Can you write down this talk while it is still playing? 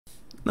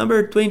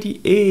Number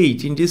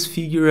 28. In this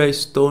figure, a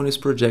stone is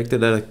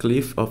projected at a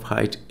cliff of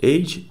height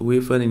h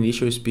with an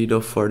initial speed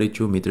of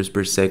 42 meters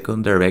per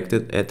second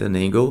directed at an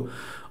angle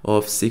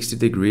of 60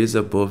 degrees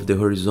above the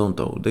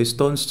horizontal. The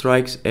stone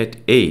strikes at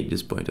A,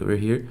 this point over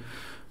here,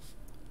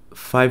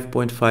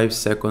 5.5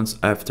 seconds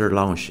after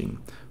launching.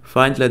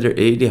 Find letter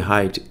A the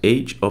height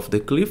h of the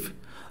cliff,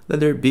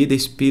 letter B the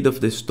speed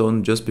of the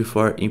stone just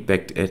before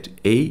impact at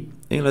A,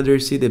 and letter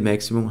C the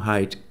maximum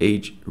height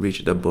h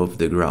reached above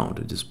the ground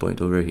at this point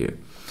over here.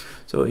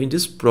 So in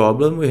this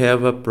problem, we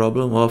have a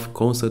problem of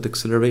constant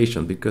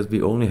acceleration because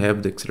we only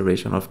have the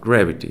acceleration of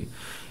gravity.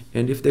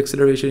 And if the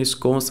acceleration is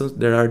constant,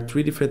 there are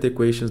three different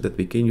equations that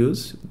we can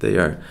use. They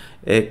are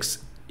x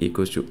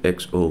equals to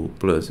xo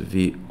plus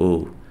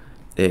vo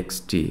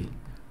xt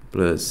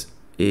plus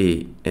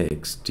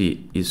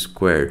axt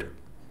squared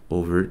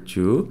over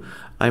 2.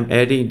 I'm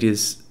adding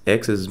this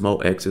x,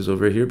 small x's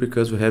over here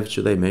because we have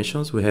two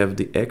dimensions. We have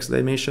the x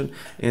dimension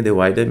and the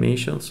y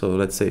dimension. So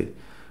let's say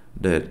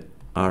that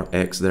our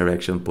x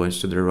direction points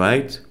to the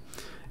right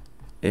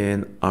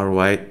and our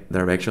y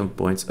direction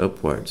points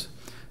upwards.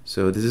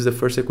 So this is the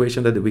first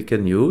equation that we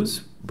can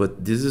use,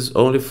 but this is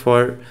only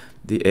for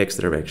the x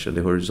direction,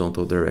 the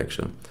horizontal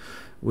direction.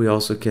 We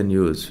also can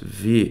use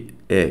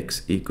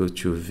vx equal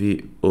to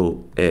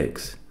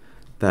vox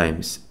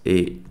times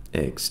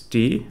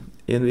axt,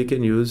 and we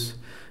can use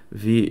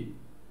vx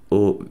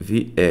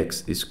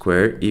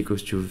squared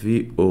equals to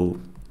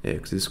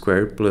vox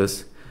squared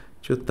plus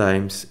 2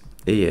 times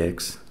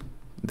ax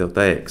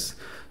delta x.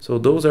 So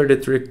those are the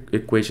three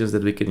equations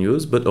that we can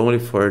use, but only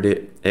for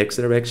the x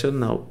direction.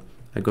 Now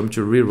I'm going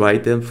to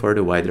rewrite them for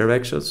the y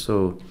direction.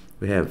 So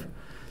we have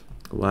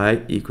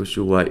y equals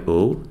to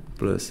yo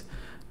plus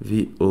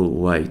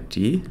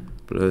voyt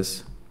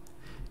plus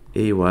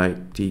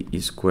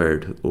ayt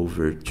squared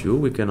over 2.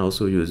 We can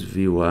also use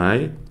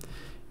vy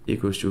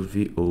equals to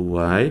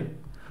voy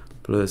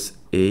plus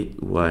ayt,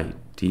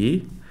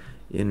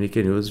 and we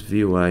can use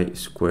vy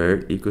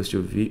squared equals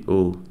to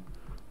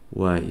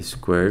voy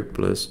squared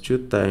plus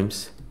 2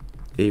 times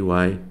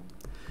ay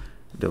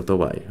delta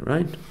y,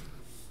 right?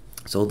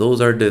 So those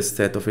are the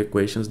set of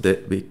equations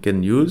that we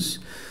can use.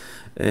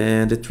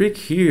 And the trick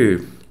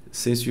here,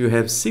 since you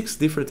have 6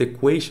 different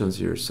equations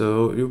here,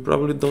 so you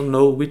probably don't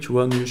know which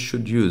one you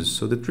should use.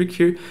 So the trick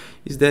here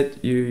is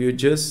that you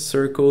just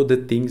circle the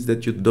things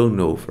that you don't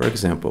know. For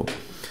example,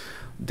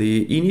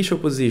 the initial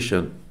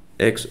position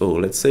xo,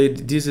 let's say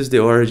this is the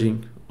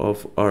origin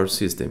of our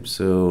system.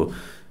 So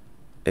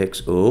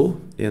xo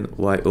and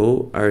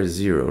yo are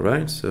 0,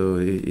 right? So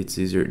it's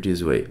easier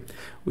this way.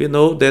 We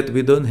know that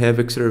we don't have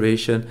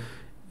acceleration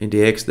in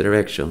the x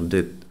direction.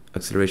 The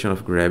acceleration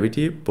of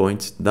gravity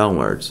points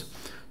downwards.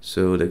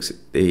 So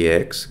the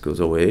ax goes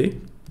away.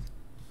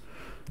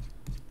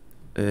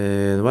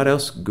 And what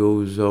else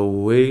goes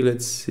away?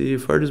 Let's see.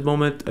 For this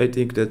moment, I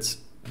think that's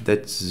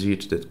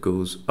it that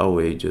goes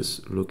away,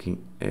 just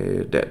looking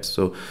at that.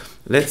 So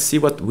let's see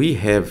what we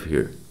have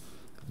here.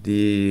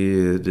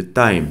 The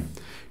time.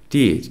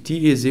 T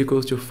is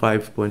equal to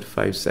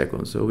 5.5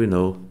 seconds. So we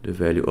know the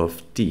value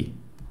of t,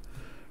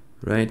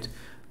 right?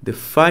 The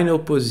final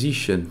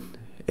position,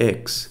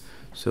 x.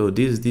 So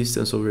this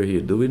distance over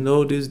here, do we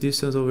know this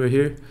distance over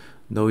here?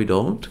 No, we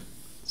don't.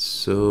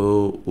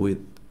 So we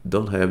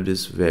don't have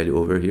this value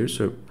over here.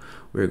 So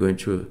we're going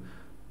to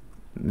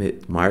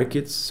mark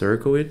it,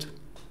 circle it.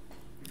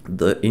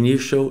 The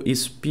initial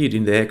speed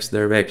in the x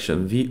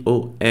direction,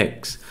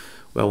 vox.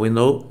 Well, we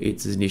know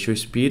its initial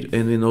speed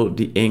and we know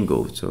the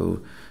angle.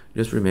 So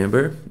just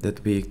remember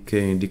that we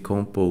can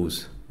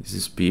decompose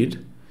this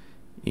speed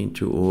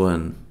into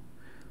one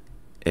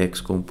x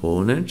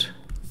component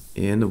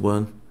and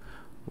one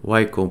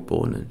y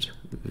component,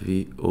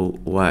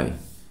 voy.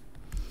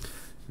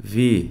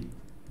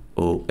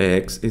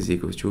 Vox is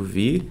equal to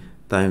v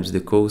times the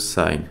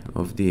cosine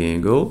of the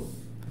angle,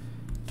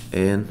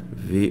 and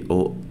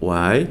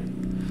voy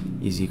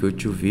is equal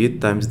to v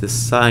times the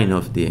sine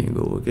of the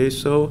angle. Okay,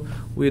 so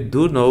we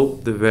do know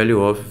the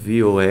value of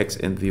vox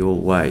and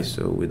voy,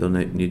 so we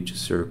don't need to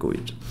circle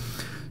it.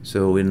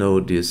 So we know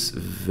this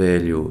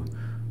value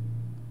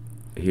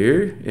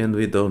here, and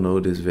we don't know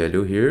this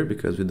value here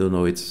because we don't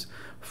know its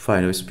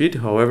final speed.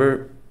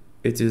 However,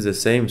 it is the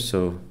same,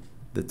 so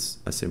that's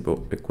a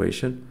simple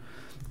equation.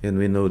 And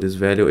we know this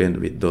value and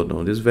we don't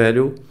know this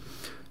value.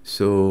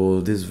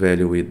 So this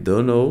value we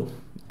don't know.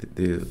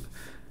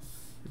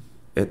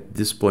 At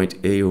this point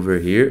A over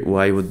here,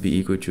 y would be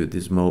equal to the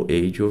small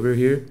h over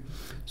here.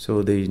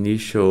 So the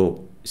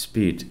initial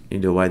speed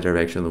in the y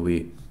direction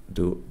we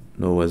do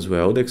know as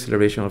well. The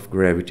acceleration of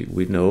gravity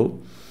we know.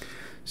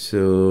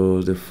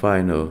 So the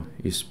final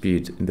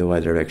speed in the y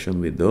direction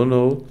we don't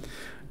know.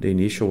 The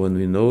initial one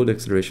we know. The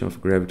acceleration of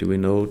gravity we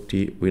know.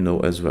 T we know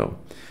as well.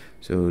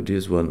 So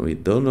this one we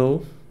don't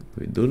know.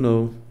 We do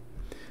know.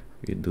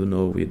 We do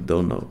know. We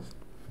don't know.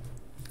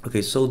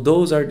 Okay, so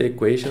those are the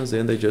equations,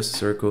 and I just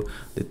circle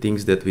the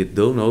things that we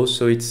don't know,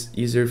 so it's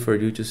easier for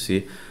you to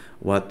see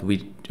what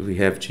we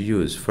have to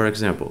use. For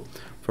example,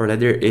 for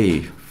letter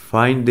A,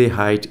 find the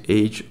height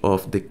h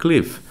of the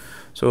cliff.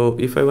 So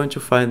if I want to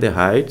find the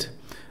height,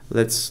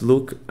 let's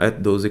look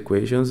at those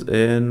equations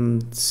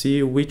and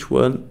see which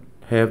one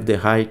have the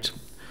height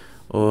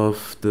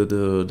of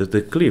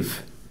the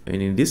cliff.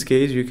 And in this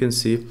case, you can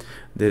see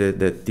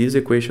that this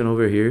equation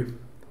over here,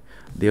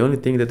 the only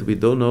thing that we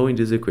don't know in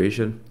this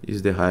equation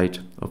is the height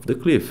of the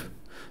cliff.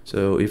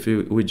 So if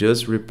we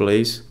just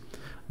replace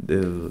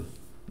the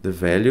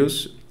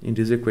values in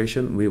this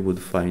equation, we would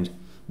find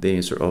the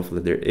answer of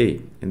letter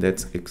A. And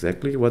that's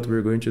exactly what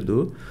we're going to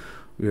do.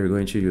 We are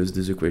going to use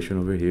this equation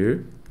over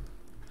here,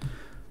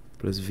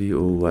 plus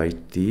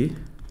VOYT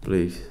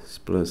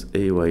plus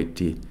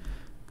AYT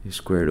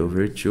squared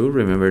over 2.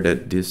 Remember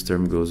that this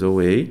term goes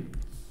away.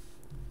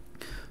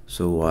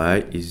 So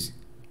y is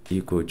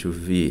equal to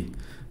V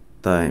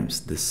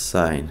times the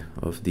sine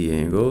of the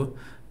angle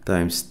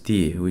times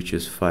t, which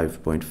is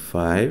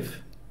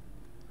 5.5,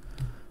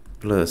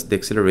 plus the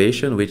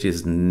acceleration, which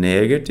is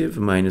negative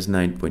minus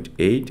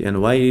 9.8.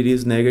 And why it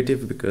is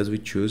negative? Because we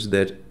choose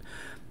that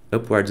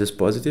upwards is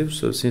positive.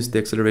 So since the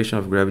acceleration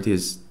of gravity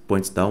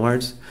points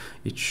downwards,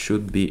 it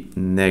should be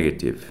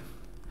negative,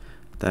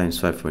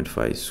 times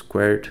 5.5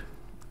 squared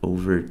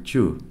over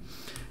 2.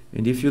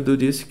 And if you do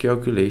this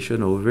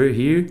calculation over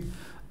here,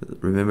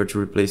 remember to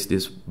replace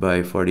this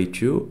by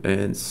 42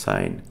 and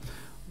sine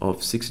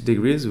of 60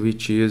 degrees,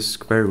 which is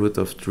square root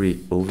of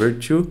 3 over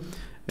 2.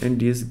 And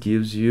this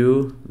gives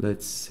you,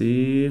 let's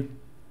see,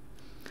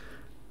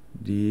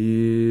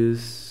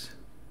 this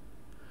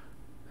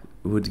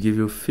would give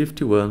you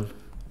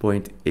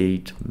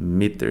 51.8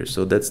 meters.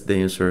 So that's the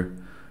answer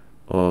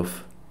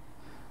of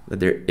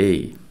letter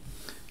A.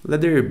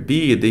 Letter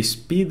B, the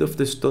speed of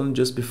the stone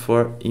just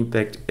before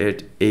impact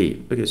at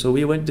A. Okay, so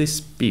we want the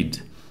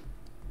speed.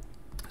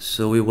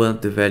 So we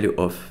want the value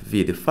of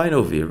V, the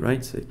final V,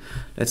 right? So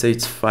let's say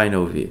it's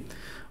final V.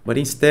 But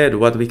instead,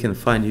 what we can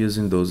find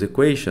using those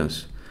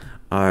equations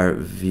are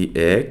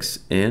Vx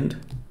and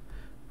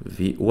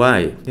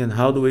Vy. And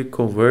how do we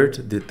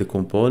convert the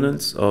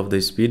components of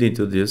the speed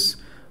into this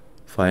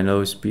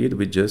final speed?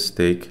 We just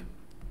take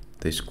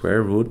the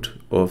square root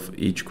of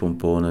each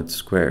component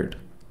squared.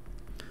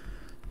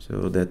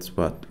 So that's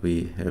what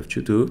we have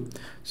to do.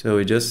 So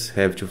we just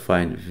have to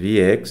find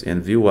Vx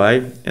and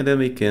Vy, and then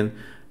we can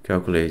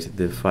calculate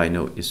the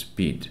final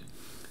speed.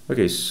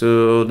 Okay,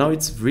 so now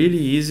it's really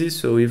easy.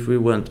 So if we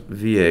want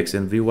Vx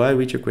and Vy,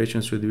 which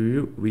equation should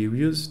we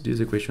use? This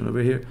equation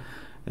over here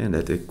and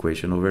that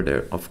equation over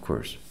there, of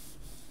course.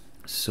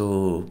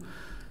 So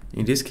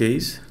in this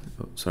case,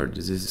 oh, sorry,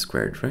 this is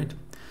squared, right?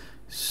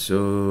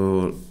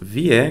 So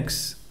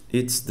Vx,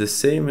 it's the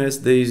same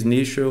as the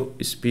initial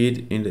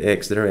speed in the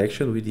x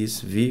direction with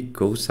this V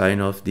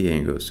cosine of the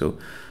angle. So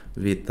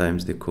V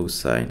times the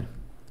cosine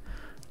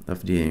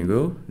of the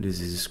angle, this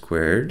is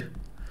squared,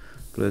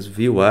 plus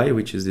Vy,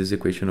 which is this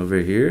equation over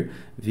here.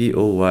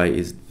 Voy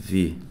is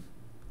V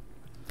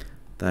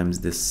times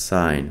the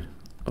sine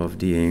of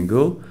the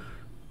angle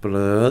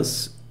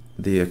plus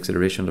the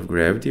acceleration of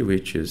gravity,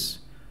 which is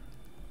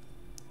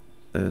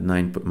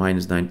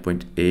minus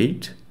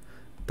 9.8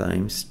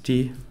 times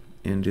t,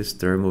 and this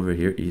term over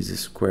here is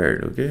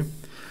squared. Okay,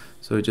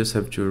 so I just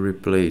have to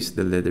replace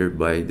the letter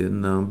by the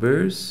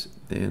numbers,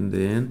 and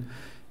then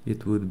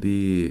it would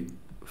be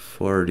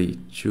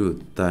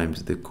 42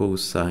 times the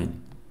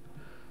cosine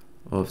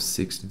of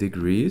 60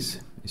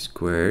 degrees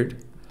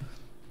squared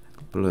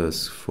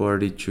plus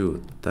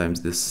 42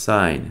 times the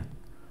sine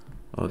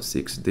of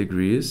 6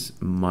 degrees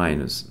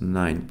minus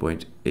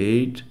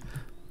 9.8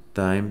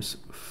 times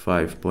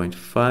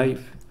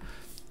 5.5,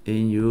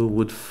 and you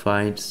would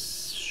find,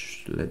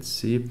 let's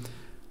see,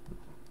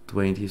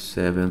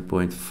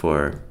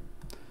 27.4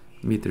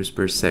 meters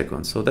per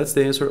second. So that's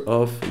the answer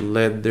of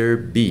letter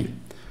B.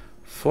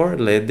 For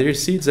letter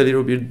C, it's a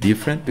little bit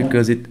different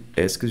because it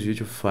asks you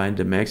to find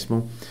the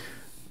maximum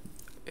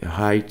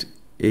height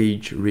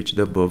age reached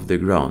above the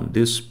ground,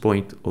 this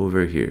point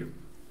over here.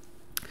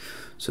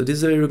 So this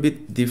is a little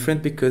bit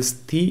different because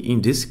t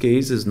in this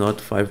case is not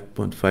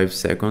 5.5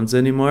 seconds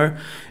anymore,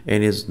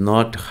 and is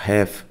not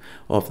half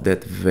of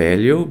that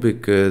value,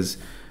 because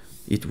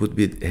it would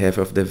be half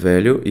of the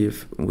value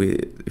if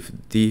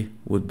t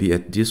would be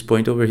at this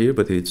point over here,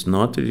 but it's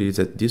not, it is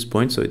at this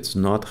point, so it's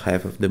not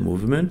half of the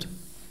movement.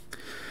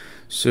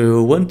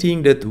 So one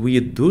thing that we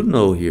do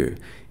know here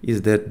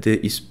is that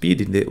the speed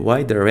in the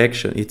y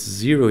direction, it's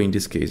 0 in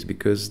this case,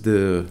 because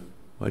the,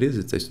 what is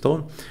it, the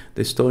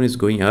stone is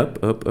going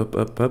up, up, up,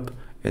 up, up,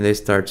 and it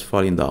starts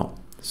falling down.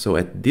 So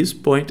at this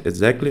point,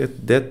 exactly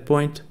at that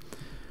point,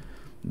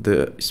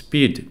 the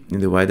speed in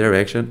the y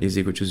direction is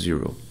equal to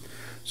 0.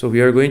 So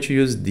we are going to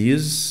use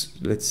this,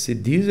 let's see,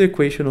 this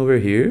equation over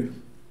here,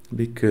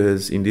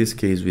 because in this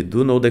case we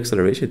do know the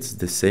acceleration, it's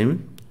the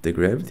same, the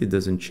gravity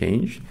doesn't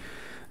change.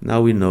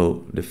 Now we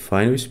know the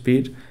final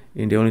speed,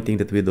 and the only thing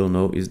that we don't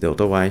know is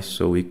delta y,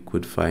 so we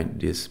could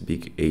find this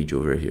big h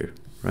over here,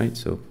 right?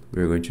 So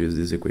we're going to use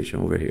this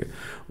equation over here.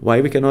 Why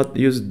we cannot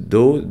use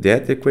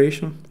that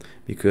equation?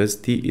 Because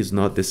t is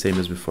not the same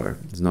as before,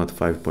 it's not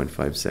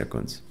 5.5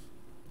 seconds.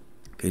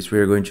 Okay, so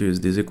we're going to use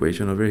this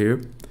equation over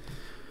here,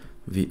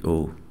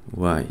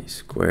 Voy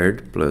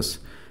squared plus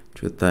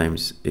 2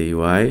 times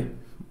AY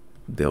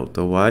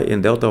delta Y,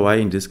 and delta Y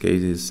in this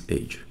case is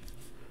age.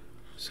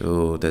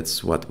 So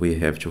that's what we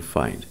have to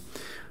find.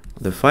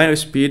 The final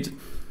speed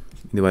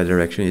in the Y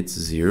direction, it's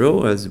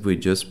 0, as we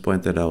just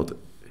pointed out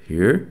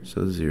here.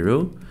 So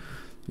 0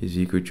 is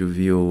equal to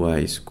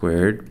VOY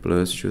squared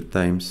plus 2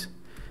 times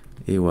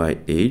AY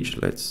age.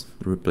 Let's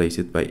replace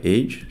it by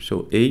age.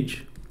 So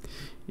age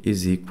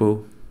is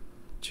equal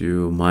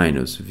to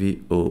minus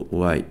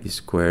VOY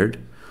squared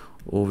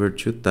over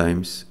 2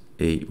 times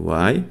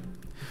AY.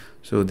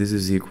 So this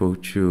is equal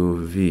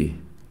to V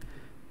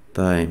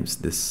times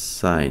the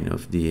sine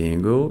of the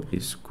angle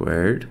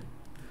squared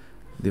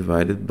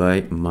divided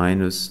by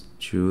minus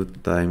 2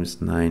 times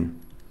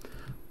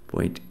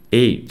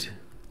 9.8.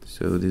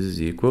 So this is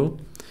equal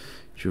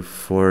to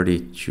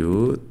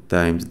 42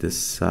 times the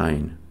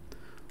sine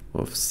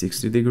of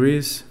 60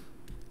 degrees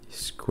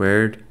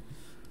squared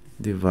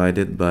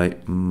divided by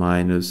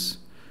minus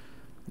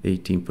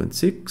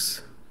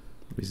 18.6.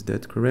 Is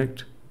that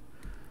correct?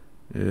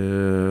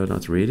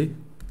 Not really.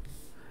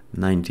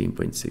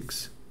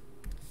 19.6.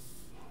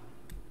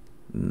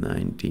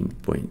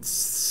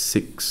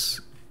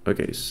 19.6.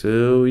 Okay,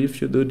 so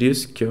if you do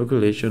this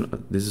calculation,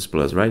 this is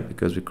plus, right?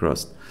 Because we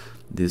crossed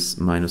this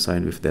minus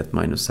sign with that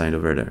minus sign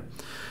over there.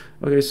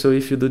 Okay, so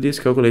if you do this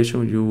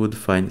calculation, you would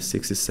find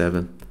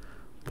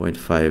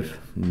 67.5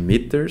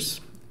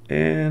 meters,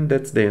 and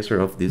that's the answer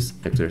of this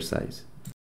exercise.